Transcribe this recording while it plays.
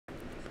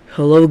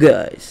Hello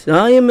guys,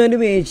 I am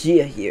Anime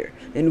here,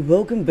 and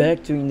welcome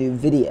back to a new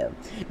video.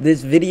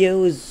 This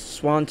video is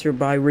sponsored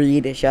by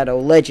Raid Shadow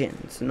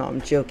Legends. No,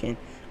 I'm joking.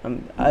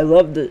 I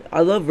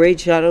love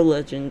Raid Shadow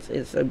Legends.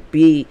 It's a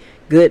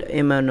good I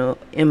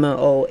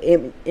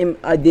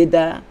did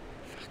that.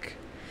 Fuck.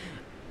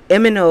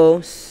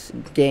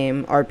 MMO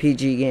game,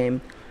 RPG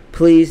game.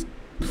 Please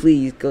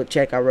go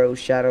check out Raid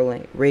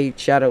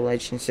Shadow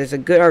Legends. It's a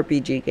good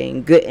RPG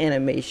game, good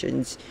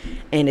animations,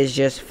 and it's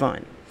just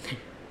fun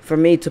for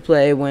me to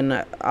play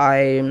when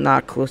I'm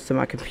not close to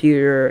my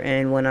computer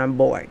and when I'm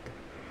bored.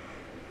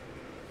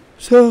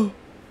 So,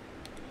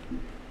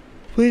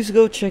 please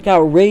go check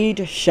out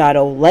Raid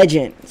Shadow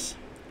Legends.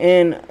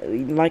 And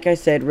like I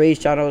said,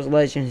 Raid Shadow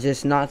Legends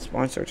is not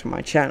sponsored to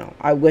my channel.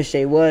 I wish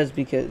they was,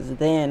 because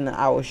then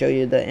I will show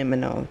you the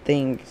MMO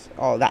things,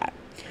 all that.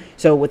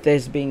 So with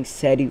this being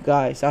said, you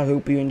guys, I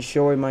hope you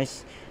enjoy my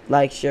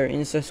like, share,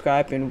 and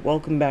subscribe. And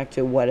welcome back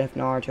to What If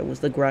Naruto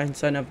was the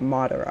grandson of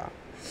Madara.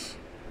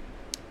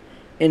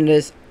 In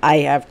this, I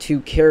have two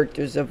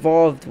characters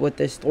involved with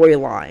the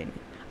storyline.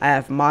 I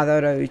have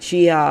Madara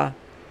Uchiha.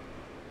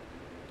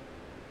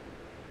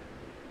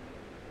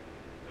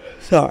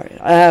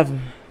 I have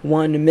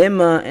one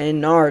Mima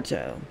and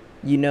Naruto.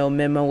 You know,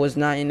 Mima was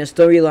not in the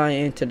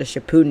storyline into the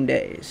Shippuden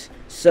days.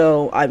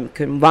 So I'm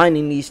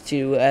combining these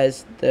two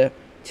as the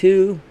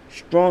two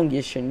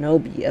strongest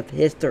shinobi of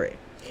history.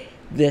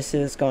 This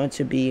is going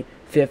to be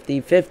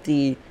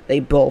 50-50.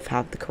 They both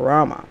have the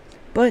Kurama.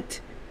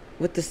 But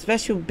with the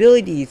special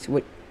abilities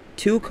with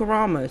two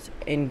Kuramas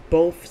in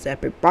both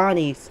separate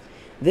bodies,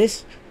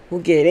 this will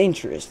get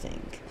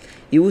interesting.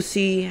 You will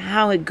see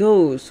how it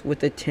goes with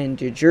the 10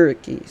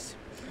 Jinchurikis.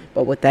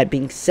 But with that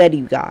being said,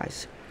 you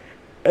guys,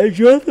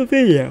 enjoy the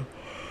video.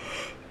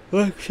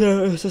 Like,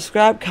 share,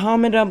 subscribe,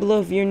 comment down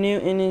below if you're new,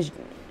 and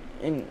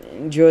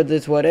enjoy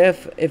this What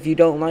If. If you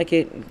don't like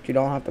it, you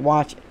don't have to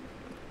watch it.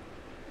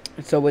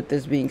 So with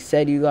this being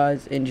said, you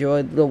guys,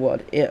 enjoy the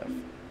What If.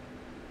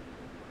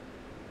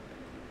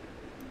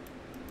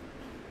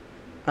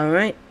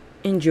 Alright,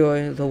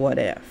 enjoy the What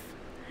If.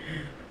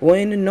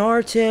 When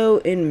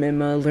Naruto and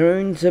Mima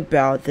learns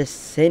about the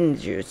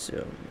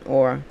Senjutsu,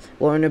 or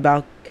learn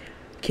about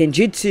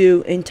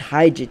Kenjutsu and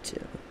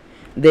Taijutsu,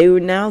 they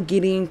were now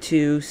getting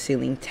to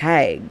ceiling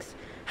tags.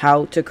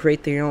 How to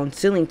create their own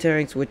ceiling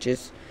tags, which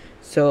is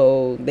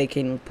so they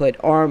can put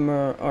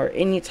armor or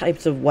any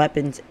types of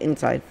weapons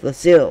inside the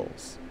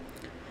seals.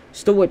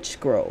 Storage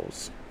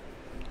scrolls.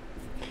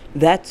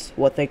 That's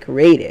what they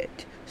created.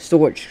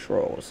 Storage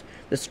scrolls.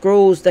 The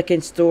scrolls that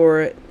can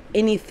store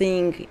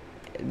anything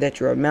that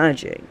you're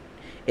imagining.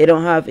 It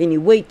don't have any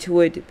weight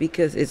to it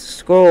because it's a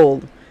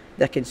scroll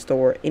that can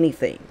store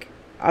anything.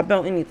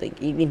 About anything,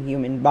 even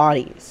human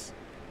bodies.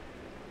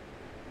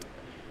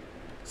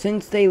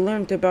 Since they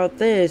learned about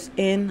this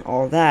and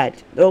all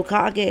that, the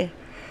Hokage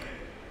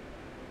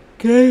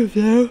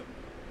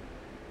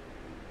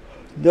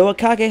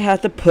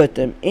had to put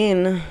them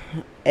in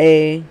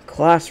a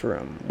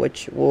classroom,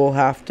 which will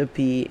have to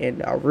be in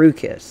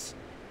Arukis,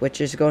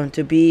 which is going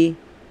to be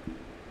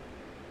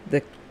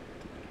the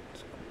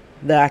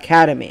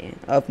Academy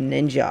of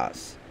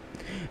Ninjas.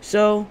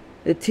 So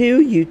the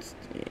two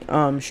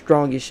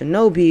strongest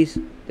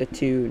shinobis, the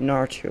two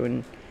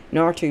Naruto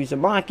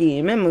Uzumaki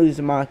and Mima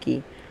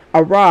Uzumaki,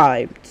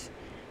 arrived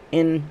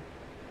in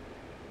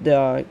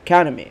the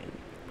academy.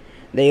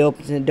 They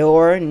open the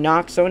door,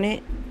 knocks on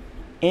it,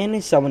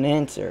 and someone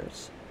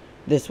answers.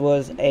 This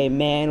was a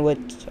man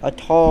with a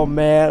tall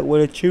man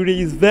with a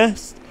Chinese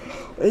vest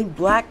and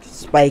black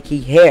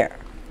spiky hair.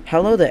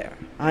 Hello there.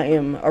 I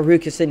am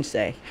Aruka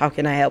Sensei. How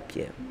can I help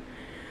you?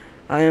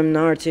 I am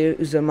Naruto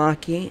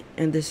Uzumaki,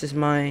 and this is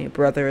my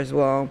brother as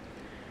well.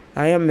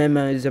 I am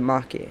Mima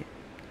Uzumaki.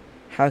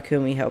 How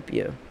can we help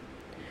you?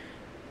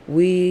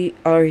 We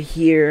are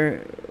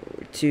here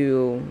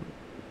to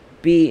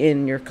be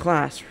in your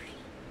class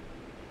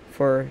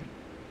for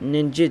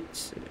ninja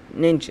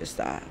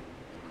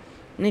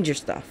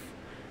stuff,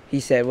 he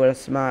said with a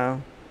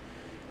smile.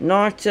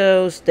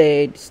 Naruto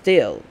stayed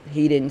still.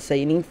 He didn't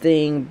say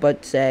anything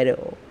but said,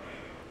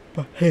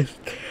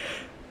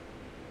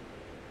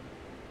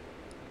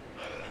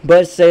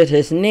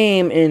 his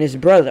name and his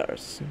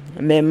brothers.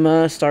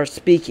 Mima starts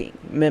speaking.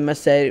 Mima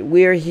said,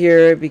 "We're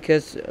here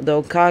because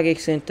the Hokage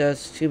sent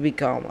us to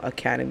become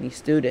academy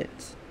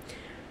students."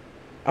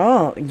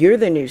 "Oh, you're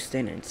the new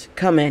students.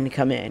 Come in,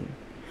 come in."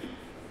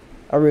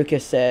 Aruka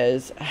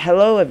says,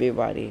 "Hello,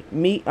 everybody.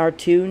 Meet our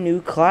two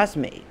new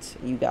classmates,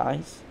 you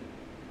guys."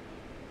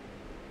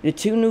 The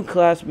two new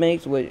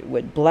classmates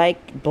with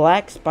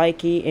black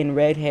spiky and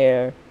red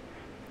hair.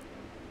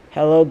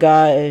 "Hello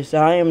guys,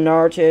 I am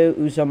Naruto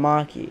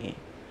Uzumaki.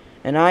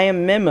 And I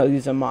am Mima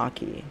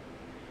Uzumaki."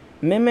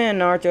 Mima and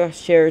Naruto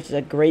shares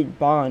a great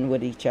bond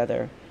with each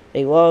other.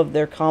 They love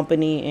their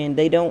company and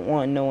they don't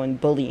want no one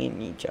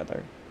bullying each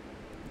other.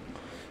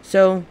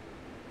 So,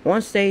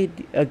 once they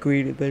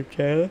agree to each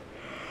other,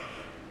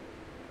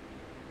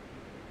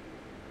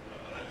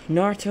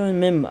 Naruto and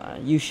Mima,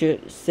 you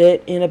should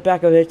sit in the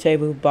back of the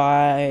table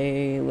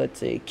by, let's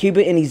see,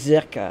 Cuba and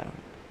Izuka.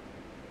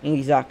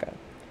 Nizaka.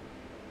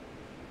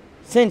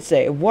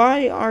 Sensei,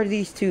 why are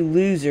these two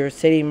losers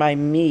sitting by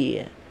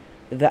me,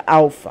 the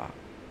alpha?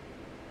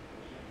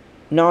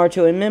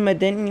 Naruto and Mima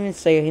didn't even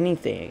say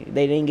anything.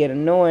 They didn't get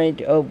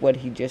annoyed of what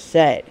he just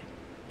said.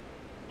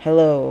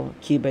 Hello,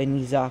 Kiba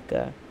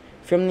Nizaka.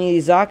 From the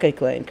Nizaka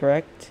clan,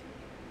 correct?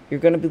 You're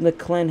gonna be the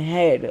clan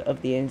head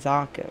of the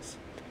Nizakas.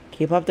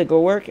 Keep up the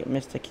good work,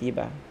 Mr.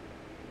 Kiba.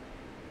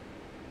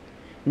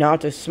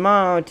 Naruto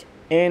smiled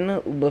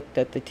and looked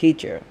at the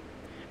teacher.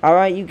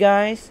 Alright, you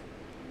guys.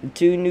 The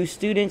two new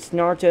students,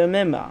 Naruto and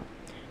Mima.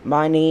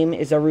 My name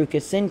is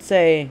Aruka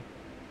Sensei.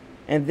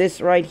 And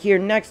this right here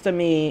next to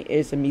me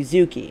is a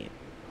Mizuki.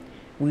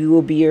 We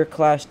will be your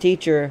class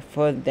teacher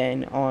from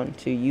then on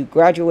till you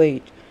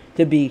graduate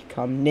to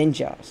become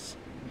ninjas.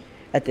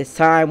 At this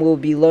time, we'll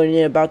be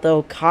learning about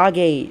the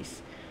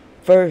Hokages.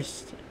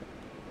 First,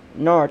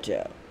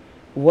 Naruto.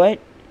 What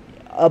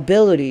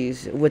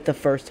abilities with the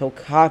first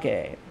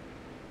Hokage?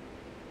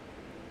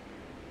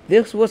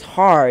 This was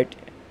hard,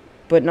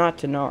 but not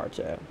to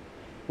Naruto.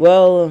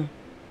 Well,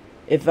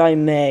 if I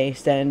may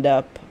stand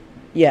up.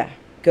 Yeah,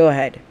 go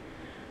ahead.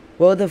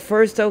 Well, the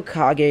first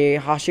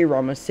Hokage,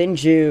 Hashirama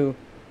Senju,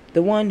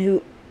 the one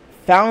who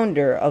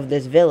founder of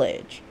this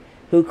village,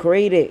 who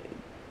created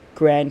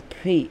grand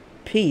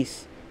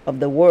peace of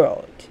the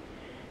world,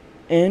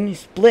 and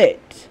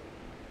split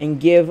and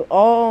give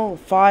all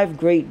 5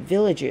 great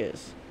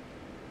villages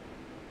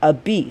a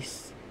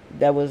beast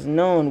that was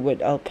known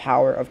with a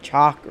power of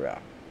chakra.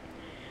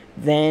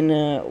 Then,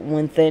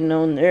 when then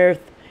on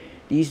Earth,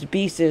 these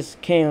beasts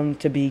came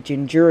to be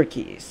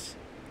Jinchurikis.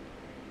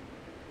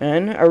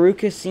 And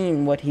Aruka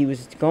seen what he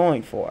was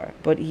going for,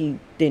 but he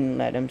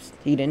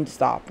didn't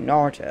stop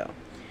Naruto.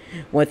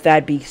 With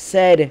that being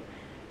said,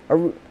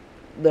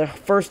 the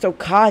first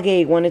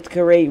Hokage wanted to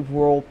create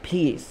world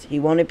peace. He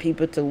wanted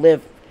people to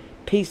live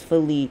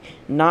peacefully,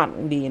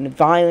 not be in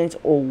violence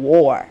or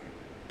war.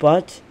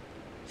 But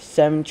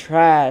some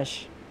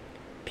trash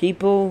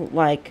people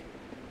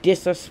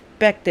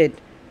disrespected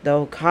the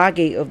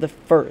Hokage of the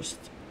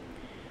first.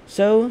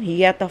 So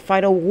he had to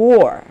fight a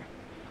war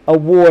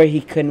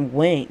he couldn't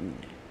win.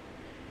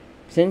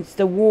 Since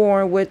the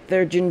war with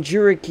their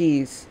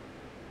Jinchurikis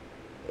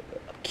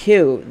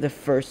killed the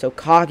first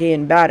Hokage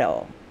in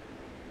battle.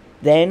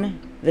 Then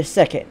the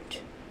second.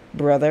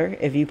 Brother,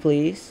 if you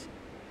please.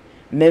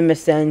 Mima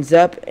stands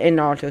up and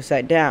Naruto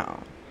sat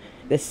down.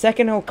 The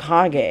second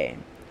Hokage,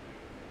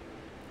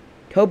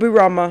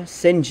 Tobirama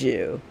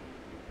Senju.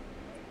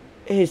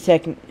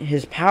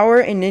 His power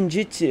in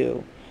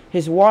ninjutsu,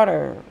 his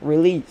water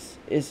release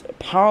is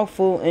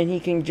powerful, and he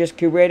can just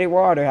create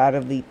water out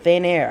of the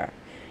thin air,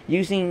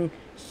 using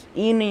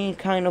any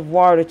kind of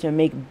water to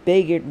make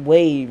bigger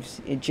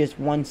waves in just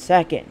 1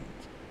 second.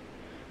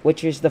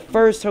 Which is the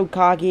first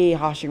Hokage,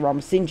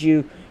 Hashirama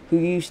Senju, who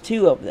used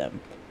 2 of them,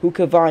 who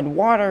combined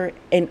water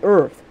and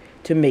earth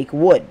to make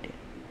wood.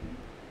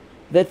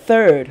 The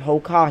third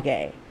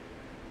Hokage,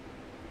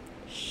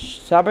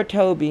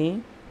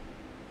 Sarutobi,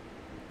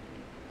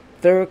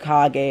 third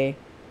Hokage,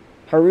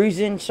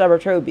 Hiruzen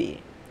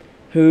Sarutobi,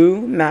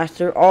 who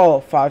mastered all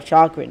 5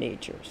 chakra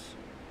natures,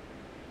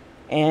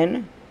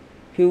 and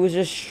who was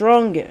the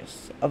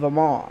strongest of them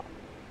all,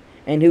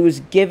 and who was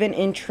given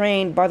and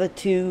trained by the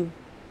 2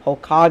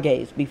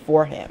 Hokages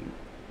before him,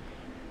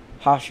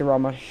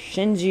 Hashirama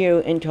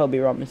Shinju and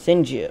Tobirama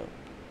Senju,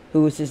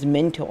 who was his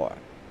mentor.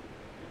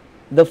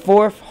 The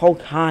fourth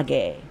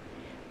Hokage,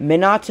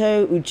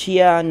 Minato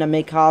Uchiha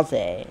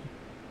Namikaze.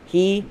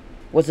 He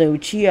was an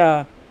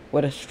Uchiha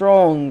with a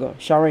strong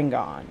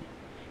Sharingan.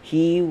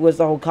 He was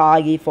the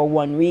Hokage for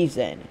one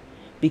reason,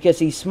 because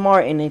he's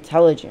smart and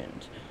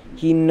intelligent.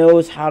 He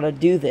knows how to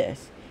do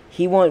this.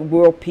 He wants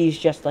world peace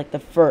just like the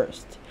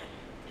first.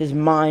 His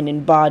mind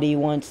and body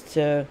wants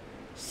to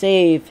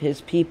save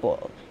his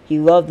people. He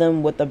loved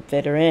them with a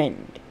bitter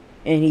end.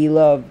 And he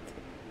loved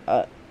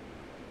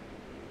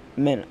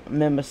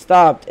Mima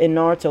stopped, and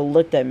Naruto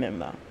looked at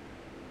Mima.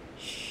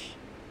 Shh,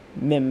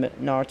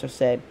 Naruto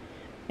said,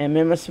 and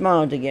Mima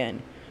smiled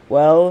again.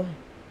 Well,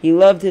 he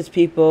loved his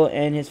people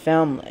and his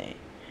family.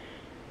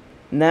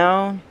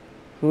 Now,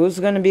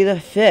 who's going to be the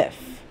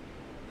 5th?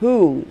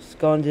 Who's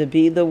going to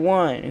be the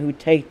one who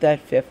take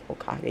that 5th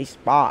Hokage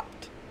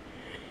spot?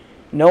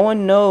 No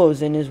one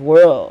knows in his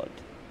world.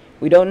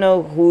 We don't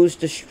know who's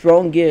the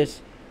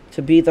strongest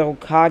to be the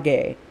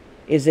Hokage.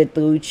 Is it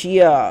the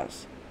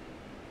Uchihas,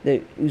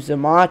 the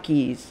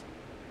Uzumakis,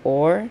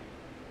 or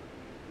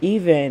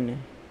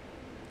even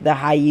the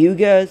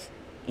Hyugas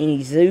and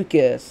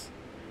Izukas,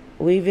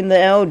 or even the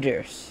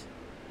elders?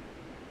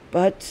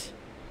 But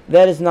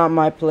that is not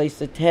my place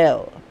to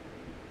tell.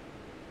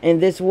 In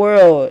this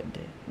world,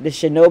 the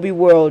shinobi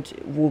world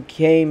will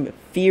came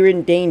fear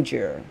and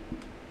danger.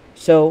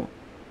 So,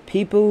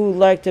 people who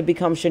like to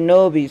become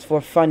shinobis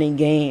for fun and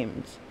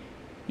games,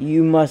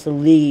 you must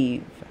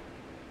leave.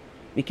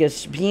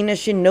 Because being a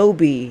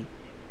shinobi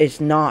is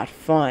not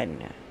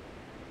fun.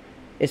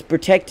 It's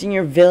protecting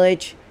your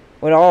village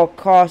at all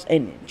costs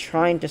and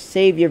trying to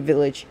save your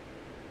village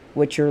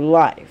with your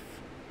life.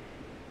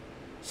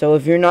 So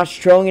if you're not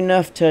strong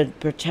enough to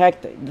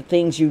protect the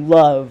things you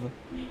love,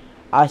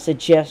 I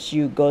suggest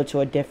you go to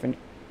a different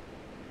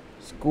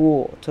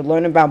school to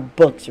learn about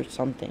books or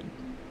something.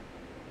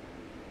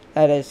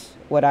 That is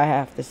what I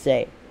have to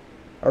say,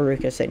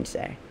 Aruka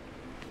Sensei.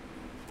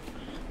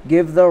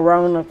 Give the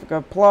round of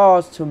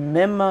applause to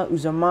Mema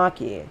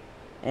Uzumaki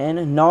and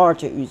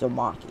Naruto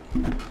Uzumaki.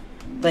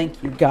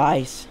 Thank you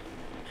guys.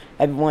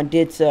 Everyone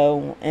did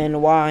so,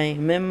 and why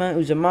Mema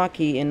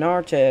Uzumaki and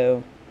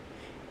Naruto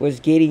was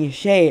getting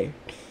shared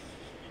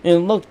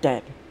and looked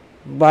at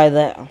by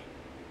the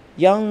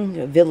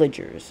young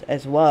villagers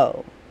as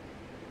well.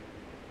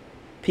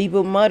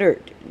 People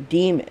muttered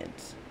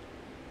demons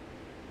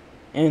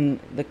in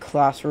the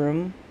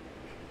classroom.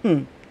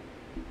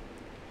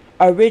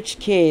 A rich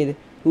kid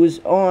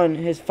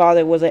his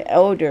father was an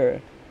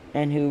elder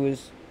and who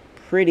was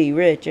pretty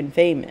rich and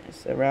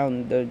famous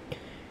around the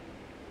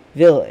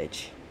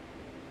village.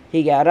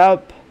 He got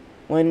up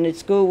when the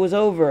school was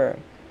over.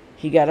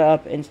 He got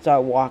up and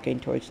started walking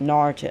towards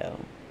Naruto.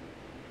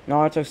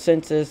 Naruto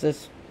senses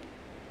this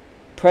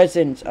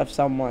presence of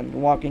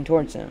someone walking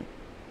towards him.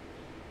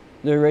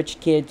 The rich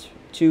kid's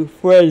two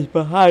friends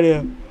behind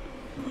him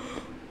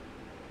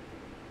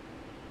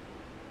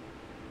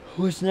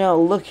was now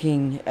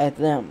looking at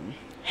them.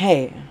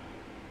 Hey,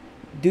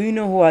 do you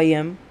know who I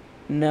am?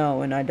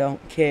 No, and I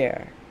don't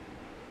care.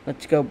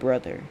 Let's go,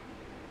 brother.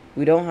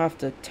 We don't have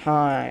the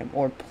time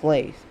or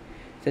place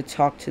to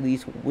talk to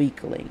these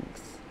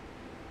weaklings.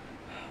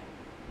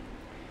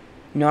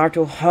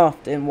 Naruto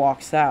huffed and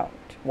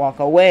walk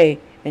away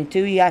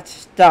until he got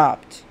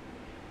stopped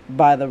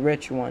by the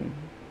rich one.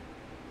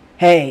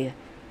 Hey,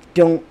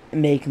 don't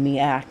make me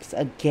ask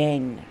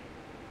again.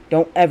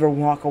 Don't ever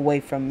walk away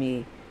from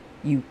me,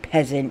 you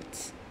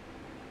peasants.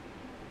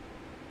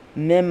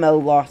 Memo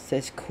lost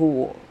his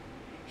cool.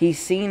 He's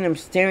seen them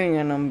staring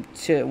at him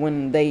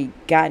when they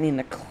got in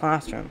the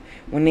classroom,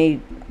 when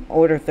they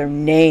ordered their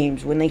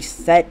names, when they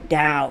sat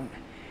down.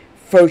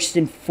 First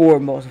and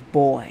foremost,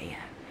 boy,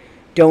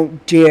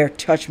 don't dare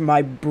touch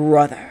my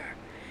brother.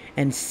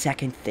 And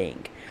second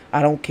thing,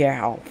 I don't care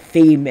how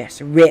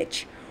famous,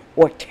 rich,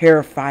 or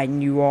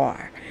terrifying you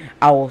are,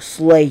 I will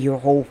slay your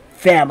whole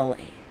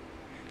family.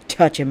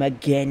 Touch him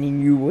again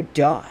and you will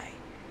die.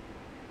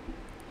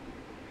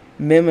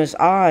 Mema's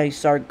eyes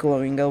start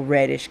glowing a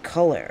reddish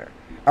color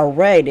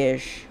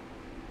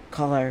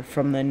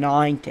from the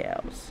nine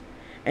tails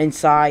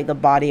inside the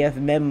body of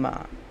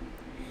Mema.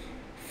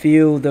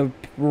 Feel the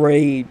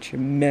rage,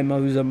 Mema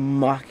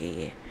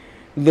Uzumaki.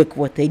 Look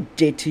what they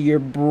did to your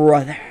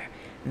brother.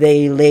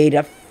 They laid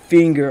a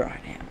finger on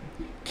him,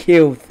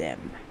 killed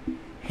them,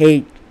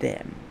 hate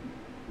them.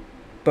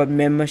 But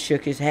Mema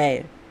shook his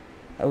head.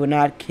 I would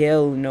not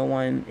kill no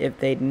one if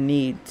they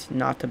need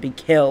not to be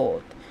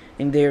killed,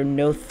 and they are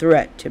no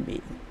threat to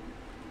me.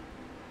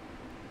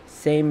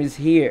 Same as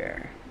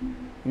here.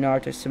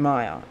 Naruto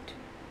smiled.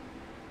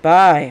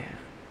 Bye.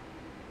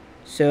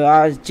 So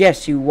I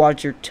suggest you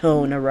watch your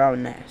tone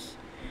around this,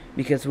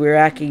 because we're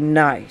acting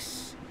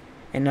nice,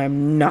 and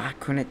I'm not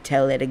gonna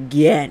tell it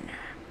again.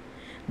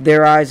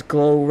 Their eyes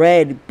glow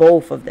red,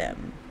 both of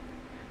them,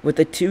 with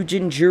the two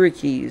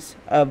Jinchurikis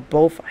of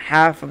both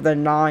half of the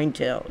nine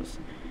tails.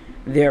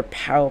 They're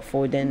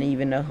powerful than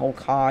even the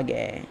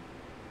Hokage.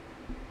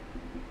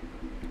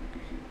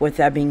 With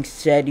that being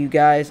said, you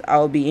guys,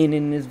 I'll be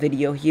ending this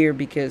video here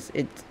because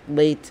it's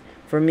late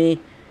for me.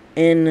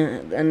 And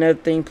another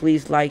thing,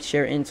 please like,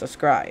 share, and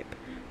subscribe.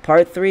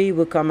 Part 3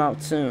 will come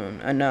out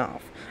soon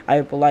enough. I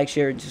hope you like,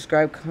 share, and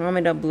subscribe.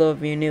 Comment down below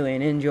if you're new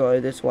and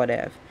enjoy this what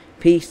if.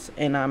 Peace,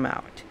 and I'm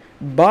out.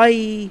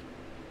 Bye.